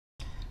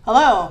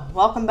Hello,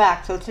 welcome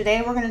back. So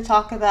today we're going to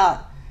talk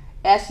about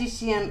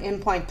SCCM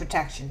Endpoint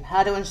Protection,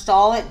 how to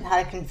install it,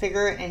 how to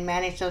configure it, and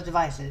manage those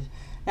devices.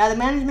 Now the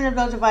management of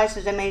those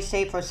devices I may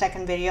save for a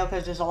second video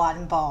because there's a lot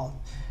involved.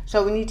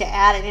 So we need to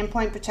add an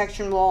endpoint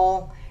protection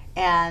role,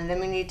 and then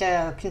we need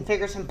to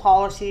configure some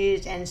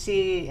policies and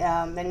see,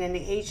 and then the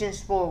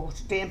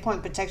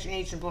endpoint protection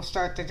agent will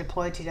start to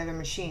deploy to the other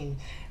machine.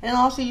 And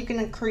also you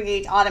can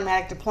create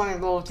automatic deployment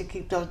rules to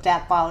keep those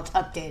DAP files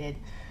updated.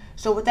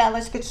 So with that,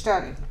 let's get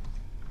started.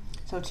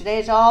 So today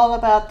is all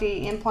about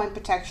the endpoint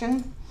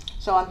protection.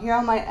 So I'm here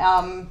on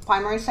my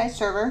primary site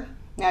server.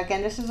 Now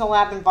again, this is a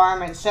lab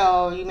environment,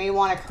 so you may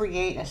want to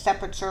create a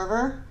separate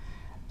server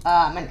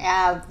and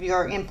add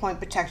your endpoint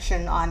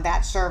protection on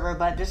that server.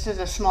 But this is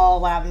a small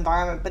lab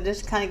environment, but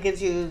this kind of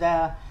gives you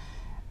the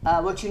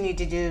what you need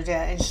to do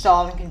to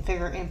install and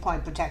configure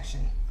endpoint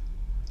protection.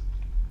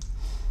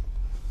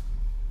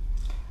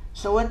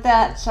 So with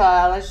that,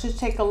 let's just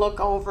take a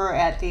look over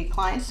at the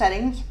client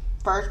settings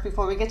first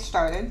before we get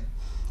started.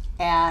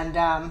 And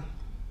now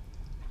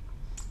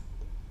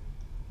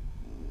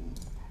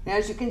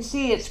as you can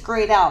see, it's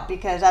grayed out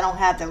because I don't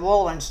have the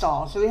role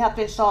installed. So we have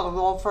to install the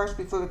role first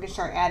before we can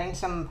start adding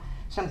some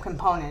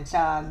components,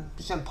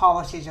 some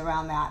policies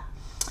around that.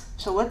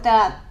 So with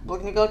that, we're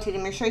going to go to the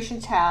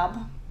administration tab.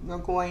 We're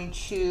going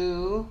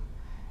to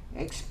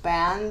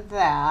expand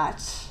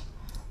that.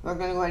 We're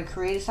going to go ahead and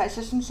create a site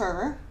system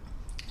server.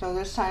 So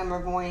this time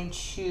we're going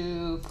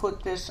to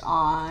put this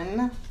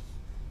on,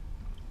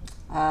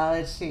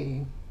 let's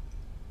see.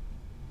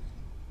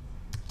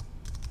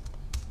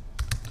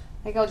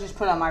 I think I'll just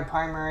put on my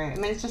primary. I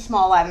mean, it's a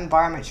small lab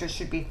environment, so it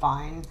should be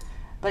fine.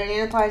 But in an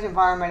enterprise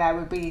environment, I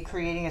would be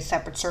creating a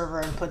separate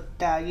server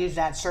and use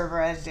that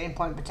server as the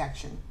endpoint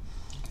protection.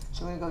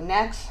 So we're going to go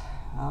next.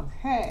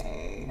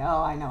 Okay.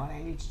 Oh, I know what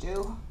I need to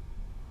do.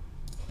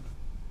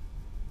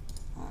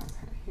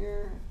 Okay,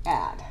 here,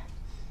 add.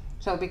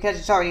 So because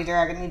it's already there,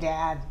 I need to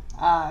add.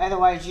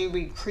 Otherwise, you'd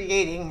be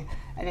creating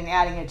and then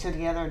adding it to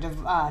the other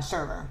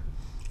server.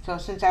 So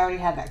since I already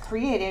have that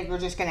created, we're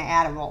just going to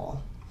add a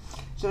role.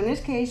 So in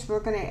this case, we're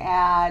going to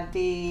add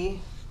the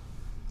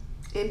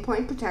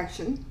endpoint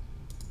protection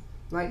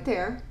right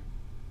there.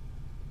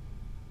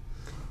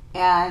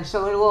 And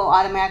so it will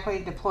automatically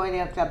deploy the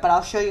update, but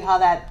I'll show you how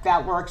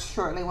that works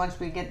shortly once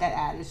we get that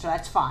added, so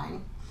that's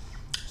fine.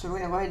 So we're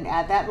going to go ahead and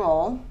add that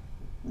role.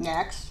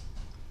 Next.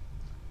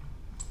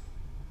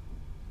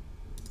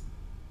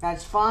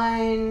 That's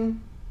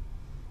fine.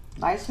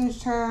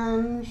 License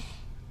terms.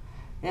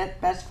 Yep,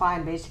 that's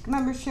fine. Basic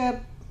membership.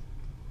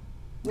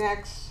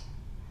 Next.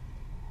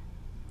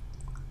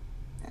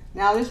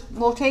 Now this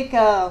will take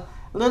a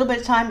little bit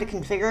of time to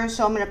configure,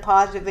 so I'm going to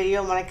pause the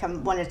video,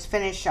 and when it's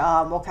finished,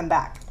 we'll come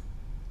back.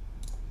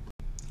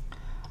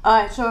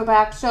 Alright, so we're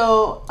back.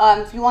 So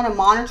if you want to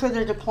monitor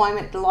the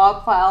deployment, the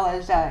log file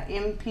is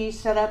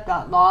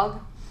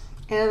mpsetup.log,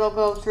 and it'll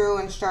go through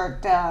and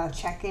start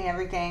checking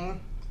everything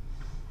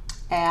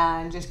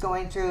and just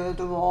going through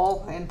the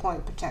role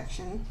endpoint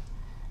protection.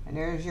 And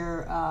there's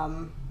your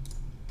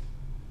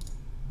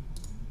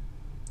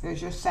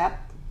SEP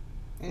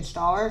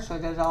installer, so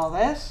it does all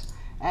this,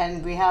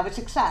 and we have a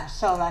success,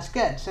 so that's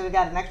good. So we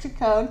got an exit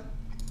code.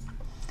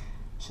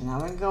 So now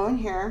we're going to go in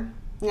here.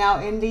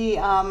 Now in the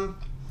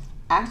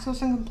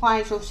access and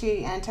compliance, you'll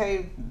see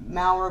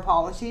anti-malware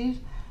policies.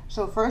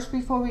 So first,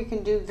 before we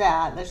can do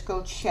that, let's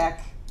go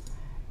check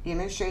the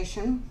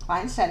administration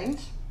client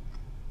settings.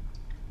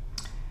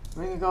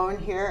 We're going to go in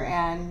here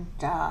and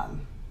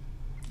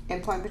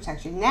endpoint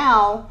protection.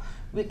 Now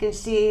we can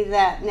see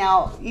that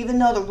now, even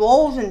though the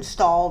role's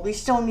installed, we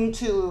still need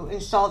to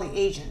install the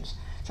agents.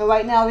 So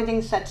right now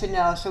everything's set to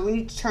no, so we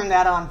need to turn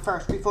that on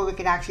first before we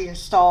can actually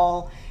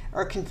install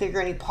or configure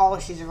any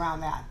policies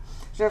around that.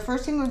 So the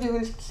first thing we'll do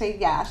is say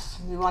yes,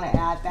 we want to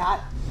add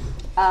that.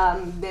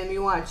 Then we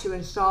want to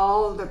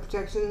install the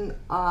protection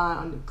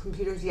on the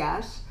computers,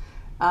 yes.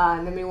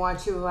 And then we want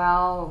to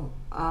allow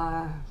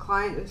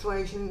client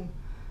installation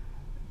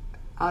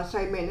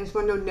outside maintenance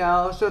window,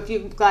 no. So if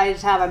you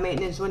guys have a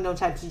maintenance window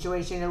type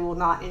situation, it will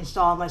not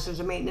install unless there's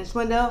a maintenance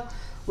window,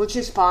 which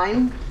is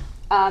fine.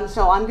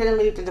 So I'm going to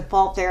leave the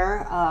default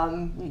there.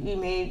 You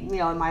may,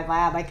 in my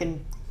lab, I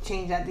can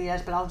change that to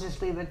yes, but I'll just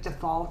leave it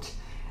default.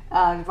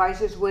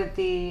 Devices with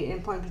the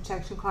endpoint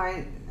protection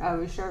client,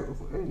 restart,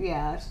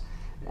 yes.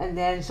 And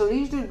then, so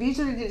these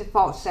are the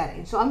default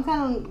settings. So I'm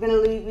kind of going to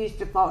leave these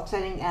default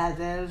settings as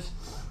is.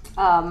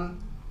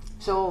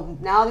 So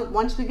now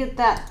once we get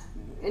that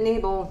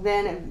enabled,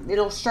 then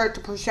it'll start to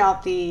push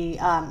out the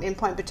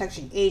endpoint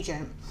protection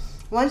agent.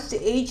 Once the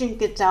agent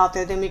gets out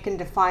there, then we can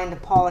define the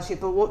policy.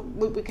 But what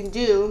we can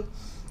do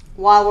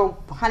while we're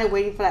kind of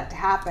waiting for that to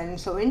happen,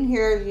 so in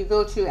here you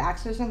go to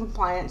access and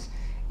compliance,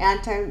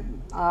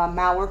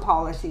 anti-malware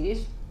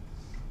policies,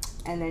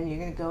 and then you're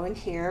going to go in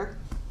here,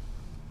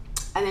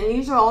 and then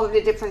these are all of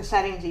the different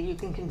settings that you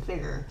can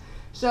configure.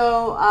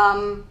 So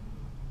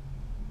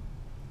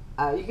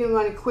you can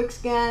run a quick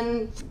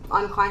scan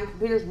on client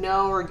computers,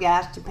 no or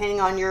yes,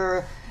 depending on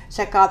your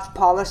SecOps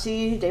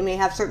policy. They may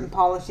have certain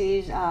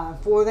policies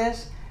for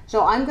this.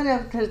 So I'm going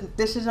to, because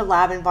this is a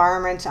lab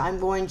environment, I'm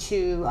going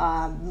to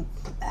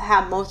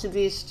have most of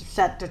these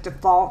set to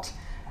default.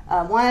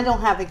 One, I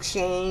don't have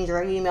Exchange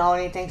or email or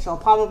anything, so I'll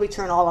probably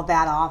turn all of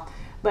that off.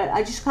 But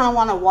I just kind of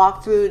want to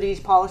walk through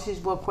these policies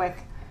real quick.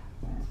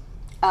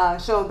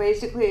 So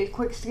basically a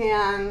quick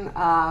scan,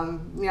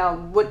 you know,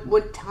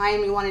 what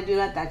time you want to do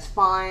that, that's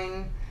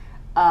fine.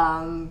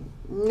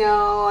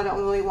 No, I don't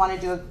really want to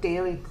do a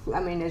daily,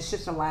 I mean, it's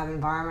just a lab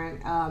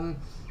environment.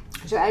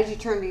 So as you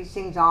turn these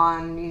things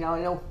on, you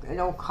know,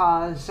 it'll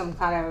cause some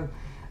kind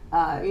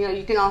of, you know,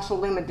 you can also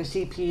limit the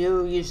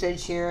CPU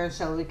usage here,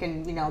 so we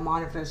can, you know,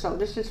 monitor. So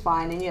this is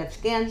fine. And you have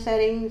scan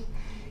settings.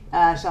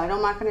 So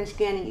I'm not going to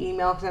scan an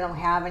email because I don't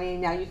have any.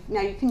 Now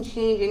you can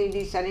change any of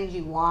these settings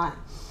you want.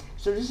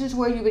 So this is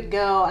where you would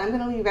go. I'm going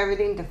to leave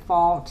everything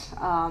default.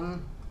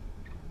 I'm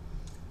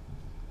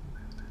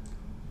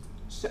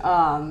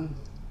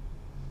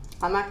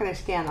not going to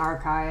scan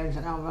archives.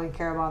 I don't really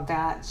care about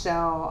that.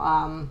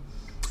 So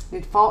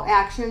default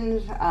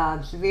actions,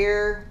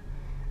 severe.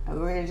 We're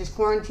going to just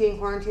quarantine,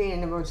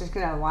 and then we're just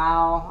going to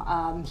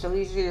allow. So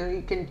these are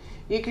you can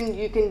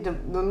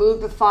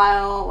remove the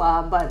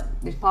file, but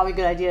it's probably a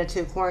good idea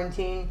to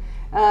quarantine.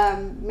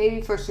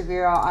 Maybe for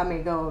severe, I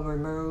may go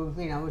remove,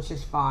 you know, which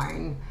is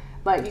fine.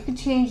 But you can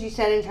change these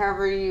settings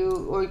however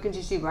or you can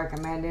just do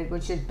recommended,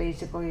 which is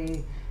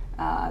basically,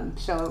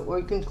 or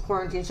you can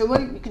quarantine. So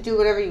you can do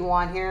whatever you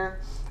want here.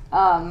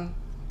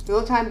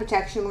 Real-time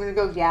protection, we're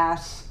going to go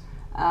yes.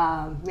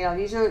 You know,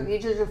 these are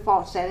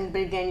default settings,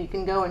 but again, you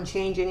can go and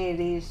change any of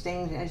these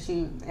things as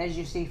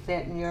you see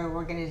fit in your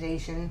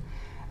organization.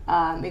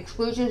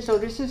 Exclusion, so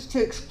this is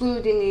to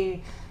exclude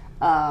any,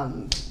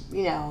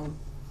 you know,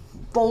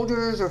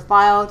 folders or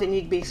files that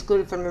need to be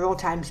excluded from the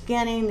real-time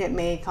scanning that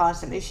may cause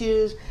some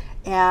issues.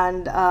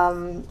 And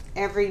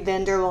every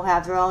vendor will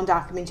have their own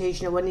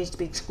documentation of what needs to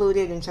be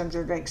excluded in terms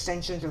of the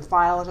extensions or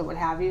files or what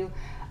have you.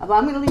 But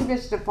I'm going to leave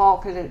this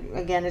default because,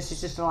 again, this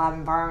is just a lab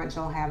environment,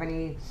 so I don't have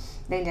anything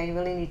that you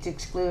really need to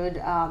exclude.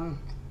 And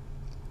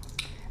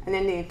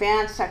then the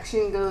advanced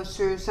section goes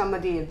through some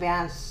of the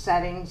advanced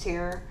settings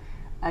here.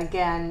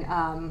 Again,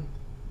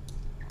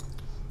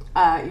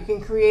 you can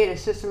create a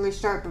system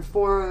restart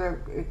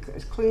before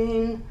it's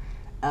clean.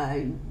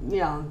 You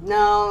know,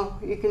 no,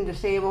 you can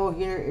disable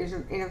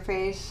user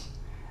interface.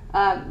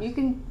 You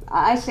can,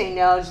 I say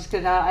no just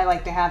because I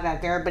like to have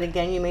that there, but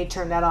again, you may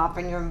turn that off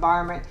in your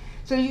environment.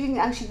 So you can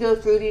actually go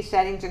through these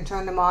settings and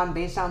turn them on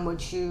based on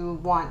what you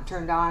want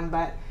turned on.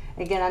 But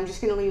again, I'm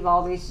just going to leave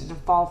all these to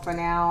default for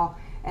now.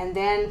 And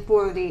then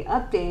for the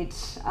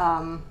updates,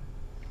 I'm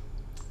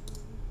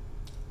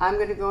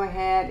going to go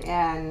ahead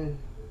and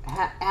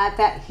add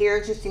that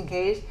here just in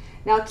case.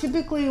 Now,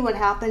 typically, what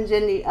happens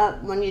in the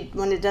when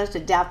it does the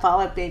DAP file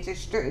updates,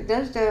 it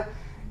does the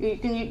you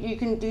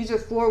can these are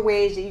 4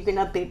 ways that you can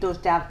update those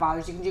DAP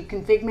files. You can do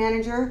config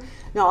manager.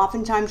 Now,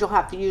 oftentimes you'll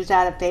have to use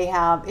that if they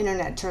have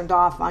internet turned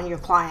off on your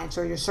clients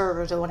or your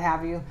servers or what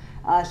have you.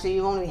 So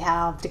you only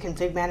have the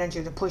config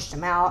manager to push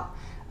them out.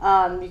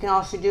 You can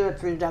also do it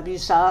through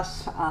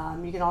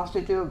WSUS. You can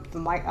also do it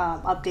from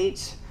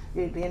updates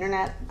the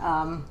internet.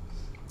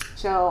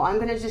 So I'm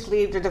going to just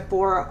leave the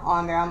 4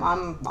 on there.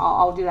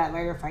 I'll do that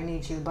later if I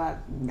need to, but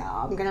no,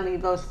 I'm going to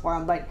leave those 4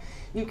 on. But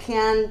you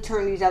can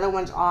turn these other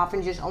ones off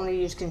and just only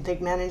use config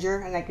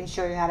manager, and I can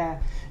show you how to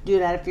do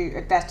that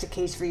if that's the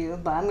case for you.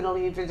 But I'm going to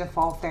leave the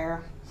default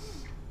there.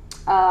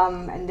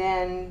 And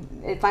then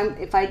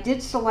if I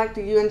did select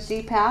the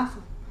UNC path,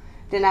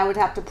 then I would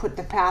have to put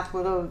the path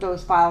where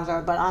those files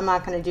are, but I'm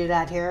not going to do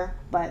that here.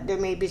 But there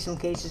may be some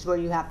cases where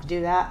you have to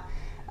do that.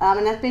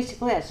 And that's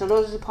basically it. So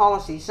those are the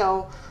policies.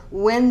 So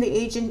when the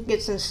agent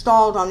gets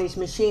installed on these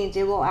machines,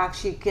 it will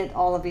actually get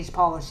all of these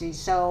policies.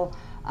 So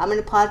I'm going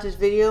to pause this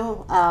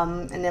video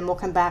and then we'll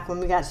come back when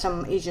we got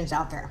some agents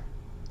out there.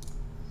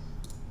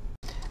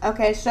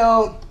 Okay,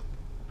 so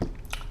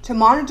to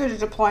monitor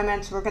the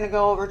deployments, we're going to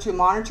go over to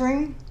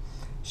monitoring,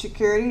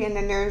 security, and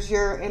then there's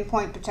your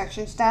endpoint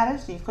protection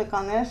status. You click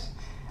on this.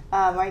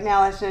 Right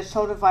now it says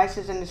total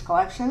devices in this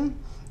collection.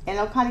 And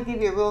it'll kind of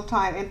give you a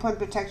real-time endpoint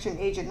protection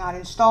agent not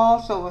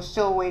installed, so we're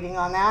still waiting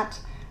on that.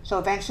 So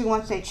eventually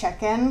once they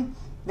check in,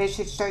 they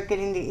should start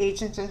getting the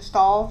agents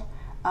installed.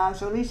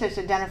 So at least it's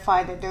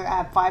identified that I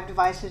have 5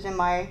 devices in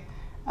my,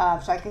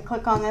 so I can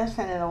click on this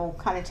and it'll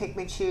kind of take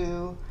me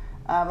to,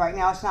 right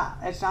now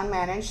it's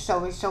unmanaged, so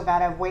we still got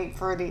to wait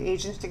for the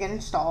agents to get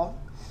installed.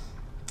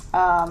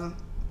 And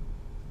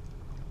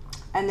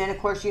then of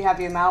course you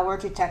have your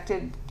malware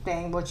detected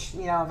thing, which,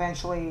 you know,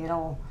 eventually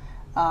it'll,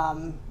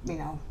 you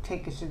know,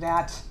 take us to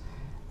that.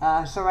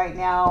 So right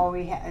now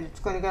it's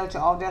going to go to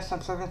all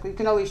desktop servers. You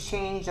can always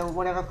change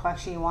whatever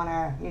collection you want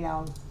to, you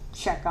know,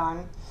 check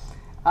on.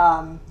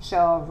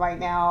 So right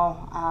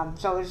now,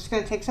 so it's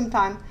going to take some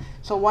time.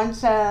 So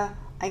once I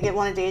get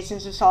one of the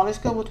agents installed, let's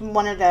go with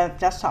one of the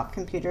desktop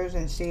computers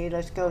and see.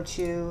 Let's go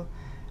to,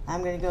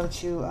 I'm going to go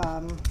to,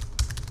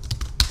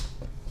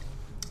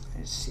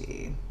 let's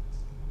see.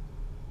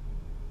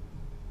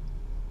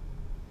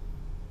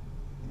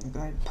 Go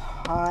ahead and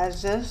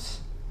pause this.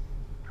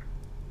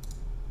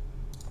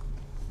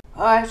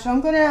 Alright, so I'm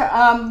going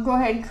to go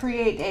ahead and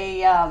create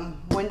a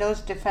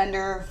Windows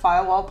Defender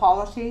firewall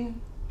policy.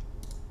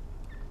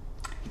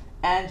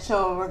 And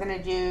so we're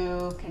going to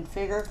do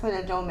configure for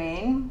the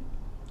domain,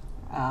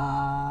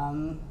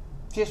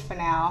 just for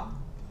now.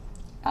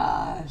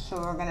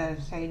 So we're going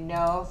to say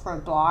no for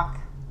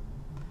block.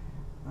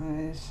 We're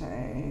going to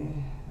say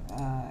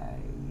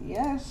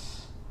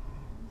yes.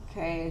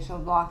 Okay, so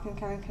block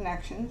incoming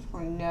connections.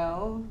 We're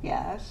no,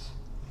 yes.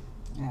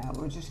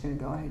 We're just going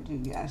to go ahead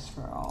and do yes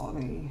for all of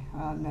the,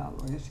 no,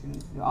 we're just going to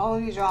do, all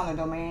of these are on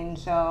the domain,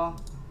 so,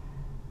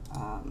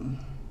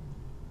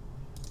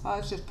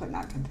 let's just put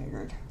not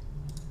configured.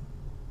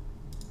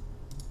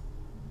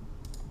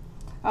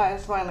 Alright,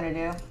 that's what I'm going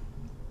to do,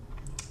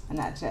 and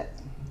that's it.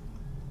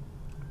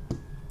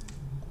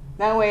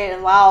 That way it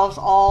allows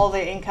all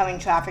the incoming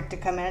traffic to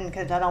come in,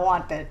 because I don't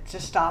want that to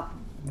stop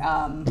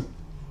the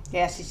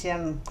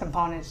SCCM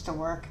components to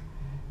work.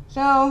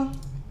 So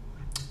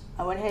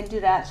I went ahead and do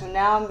that. So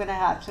now I'm going to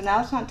have, so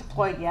now it's not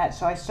deployed yet,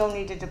 so I still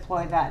need to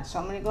deploy that. So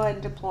I'm going to go ahead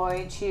and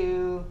deploy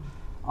to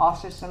all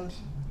systems.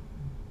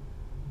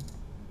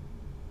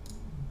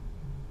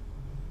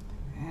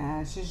 And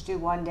let's just do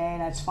 1 day,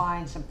 that's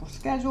fine, simple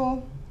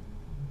schedule.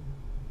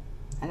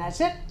 And that's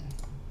it.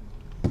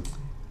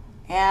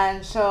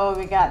 And so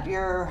we got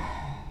your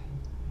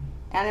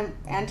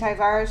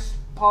antivirus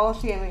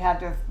policy, and we have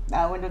the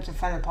Windows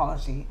Defender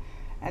policy.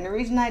 And the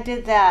reason I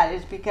did that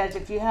is because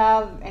if you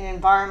have an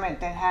environment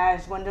that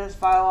has Windows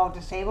Firewall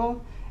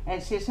disabled,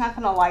 it's not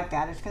going to like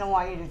that. It's going to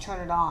want you to turn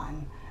it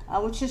on,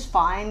 which is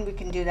fine. We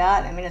can do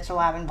that. I mean, it's a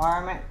lab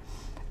environment.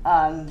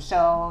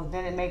 So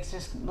then it makes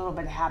us a little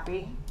bit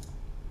happy.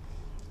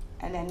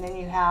 And then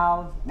you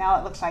have, now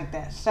it looks like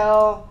this.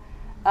 So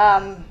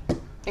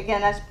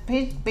again, that's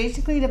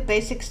basically the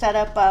basic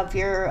setup of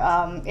your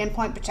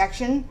endpoint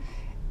protection.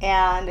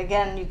 And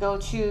again, you go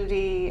to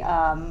the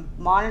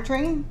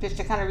monitoring, just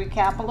to kind of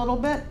recap a little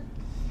bit.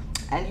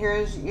 And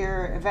here's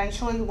your,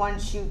 eventually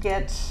once you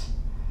get,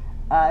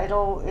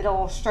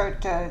 it'll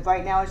start to,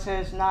 right now it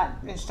says not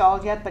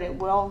installed yet, but it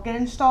will get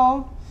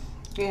installed.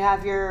 You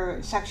have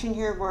your section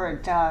here where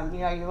it, you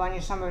know, you run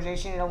your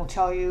summarization, it will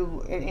tell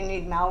you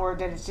any malware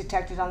that is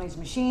detected on these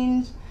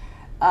machines.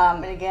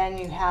 And again,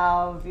 you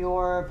have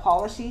your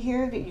policy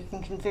here that you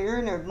can configure,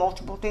 and there are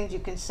multiple things you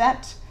can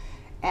set.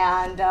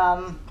 And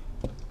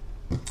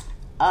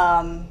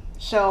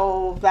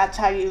so that's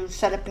how you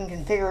set up and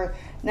configure.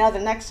 Now the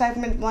next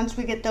segment, once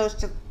we get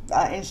those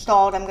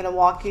installed, I'm going to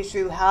walk you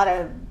through how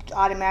to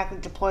automatically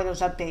deploy those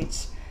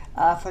updates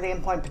for the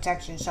endpoint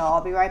protection. So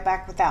I'll be right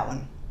back with that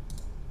one.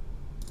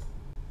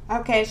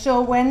 Okay, so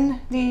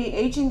when the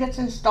agent gets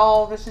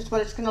installed, this is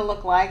what it's going to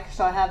look like.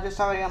 So I have this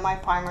already on my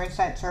primary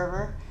site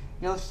server.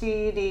 You'll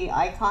see the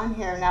icon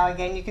here. Now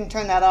again, you can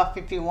turn that off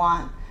if you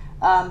want.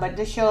 But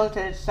this shows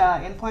that it's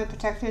endpoint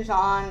protection is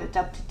on, it's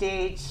up to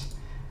date,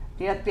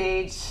 the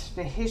updates,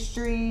 the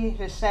history,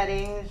 the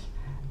settings.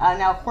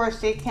 Now of course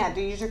the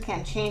user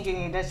can't change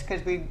any of this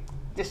because we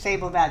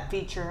disabled that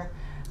feature.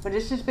 But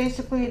this is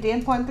basically the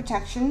endpoint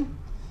protection.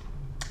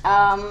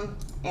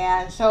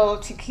 And so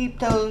to keep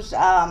those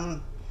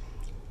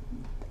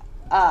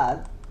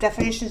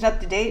definitions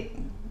up to date,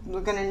 we're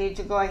going to need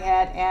to go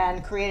ahead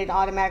and create an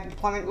automatic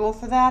deployment rule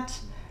for that.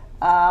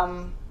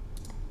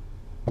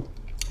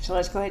 So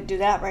let's go ahead and do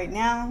that right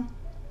now.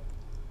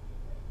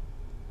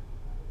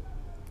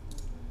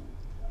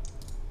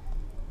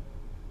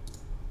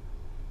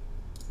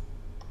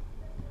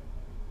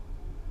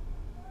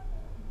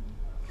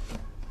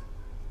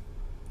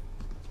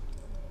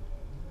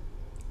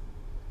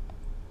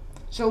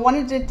 So one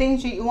of the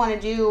things that you want to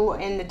do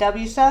in the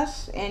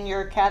WSUS, in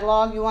your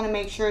catalog, you want to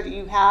make sure that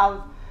you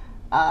have,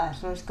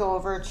 so let's go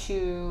over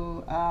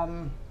to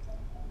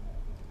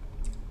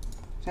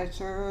site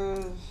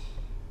servers,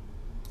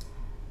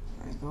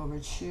 go over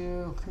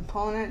to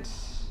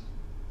components,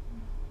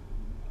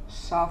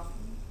 software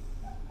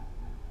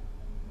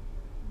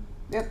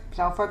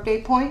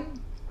update point.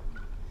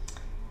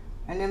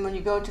 And then when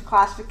you go to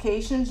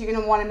classifications, you're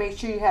going to want to make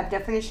sure you have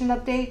definition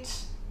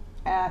updates,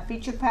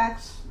 feature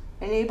packs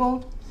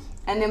enabled.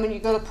 And then when you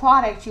go to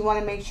products, you want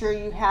to make sure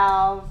you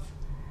have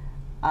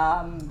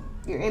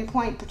your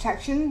endpoint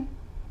protection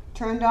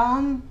turned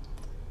on,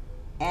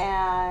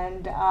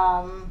 and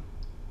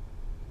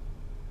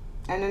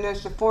then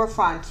there's the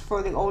forefront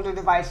for the older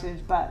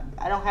devices, but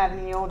I don't have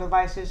any old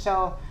devices,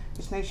 so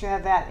just make sure you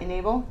have that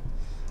enabled.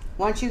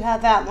 Once you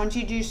have that, once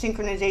you do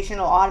synchronization,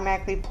 it'll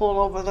automatically pull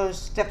over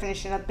those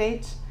definition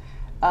updates.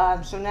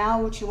 So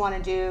now what you want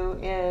to do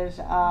is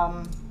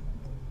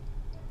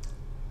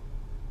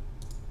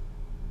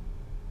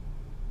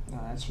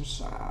that's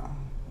just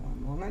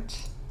one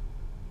moment.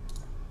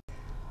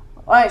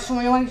 Alright, so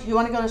when you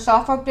want to go to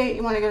software update,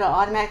 you want to go to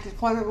automatic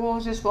deployment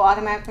rules. This will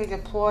automatically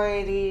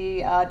deploy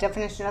the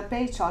definition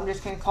update. So I'm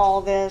just going to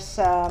call this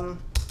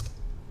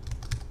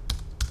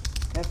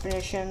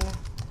definition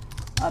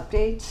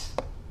updates.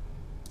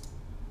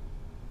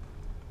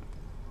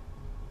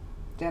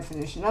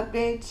 Definition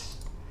updates.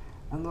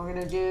 And we're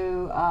going to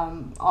do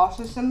all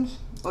systems,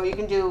 or you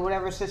can do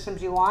whatever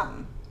systems you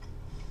want.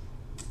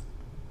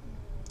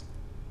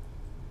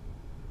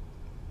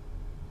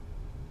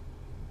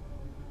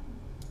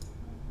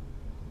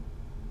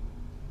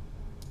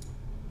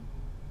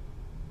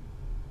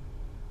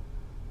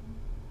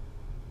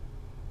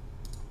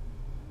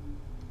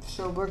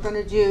 So we're going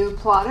to do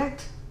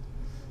product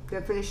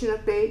definition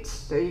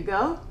updates. There you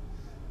go.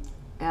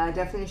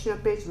 Definition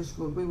updates is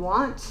what we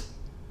want.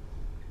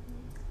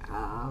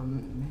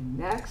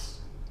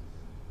 Next.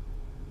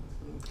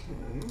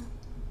 Okay.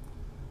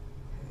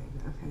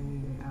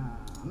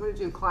 I'm going to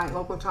do client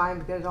local time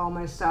because all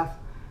my stuff.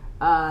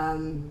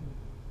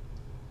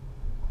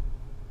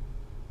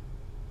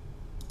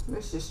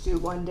 Let's just do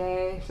 1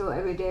 day. So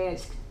every day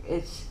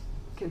it's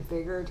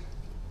configured.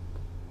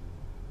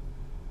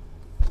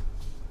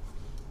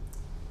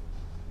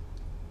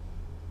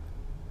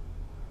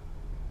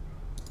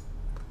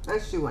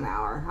 Let's do 1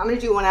 hour. I'm going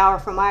to do 1 hour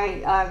for my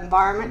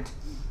environment.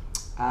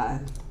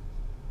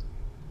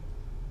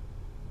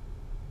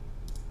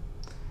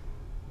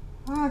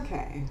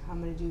 Okay,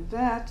 I'm going to do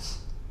that.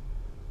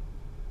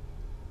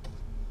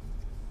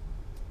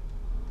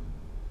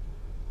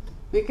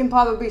 We can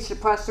probably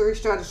suppress the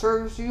restart of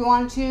service if you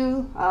want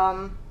to,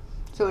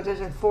 so it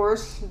doesn't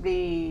force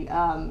the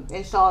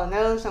install of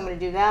those. I'm going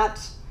to do that.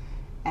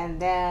 And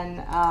then,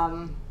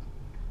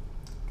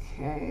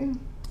 okay.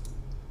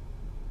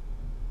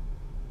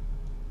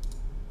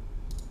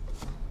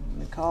 I'm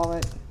going to call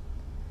it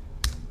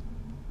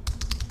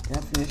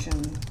definition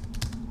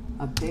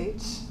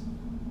updates.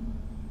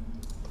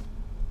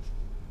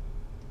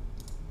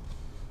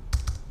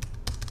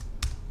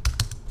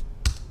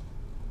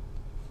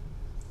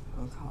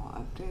 We'll call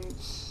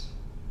updates.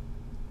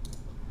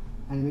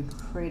 And we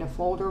create a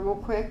folder real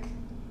quick.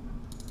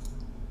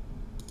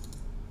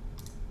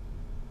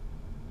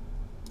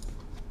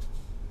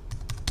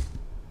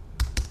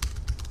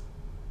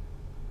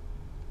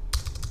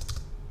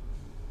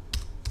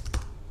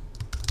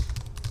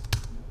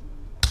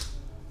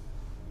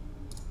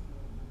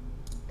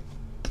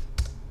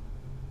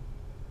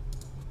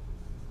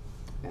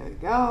 There we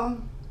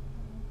go.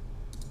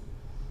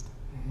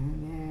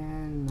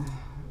 And then,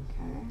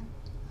 okay,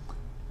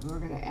 we're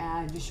going to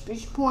add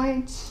distribution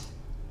points.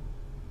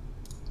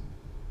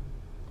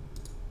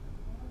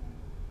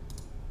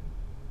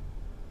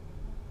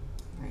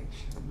 Make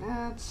sure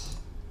that's.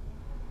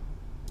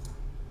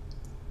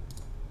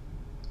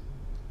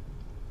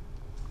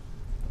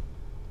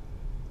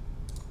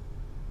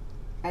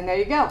 And there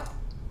you go.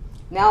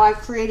 Now I've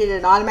created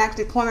an automatic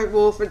deployment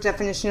rule for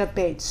definition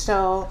updates.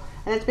 So,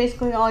 and that's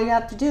basically all you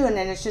have to do. And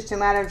then it's just a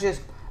matter of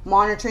just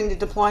monitoring the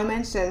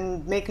deployments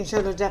and making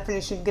sure those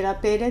definitions get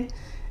updated.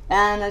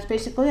 And that's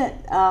basically it.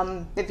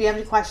 If you have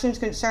any questions,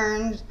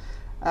 concerns,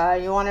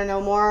 you want to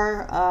know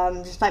more,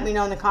 just let me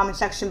know in the comment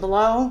section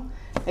below.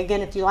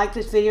 Again, if you like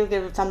this video,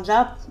 give it a thumbs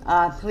up.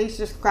 Please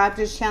subscribe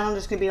to this channel.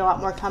 There's going to be a lot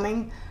more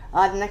coming.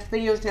 The next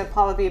video is going to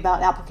probably be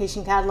about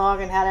application catalog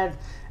and how to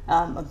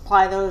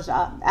apply those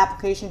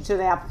applications to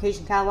the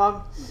application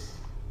catalog.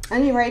 At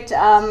any rate,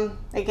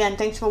 again,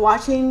 thanks for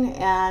watching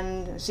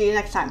and see you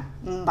next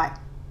time. Bye.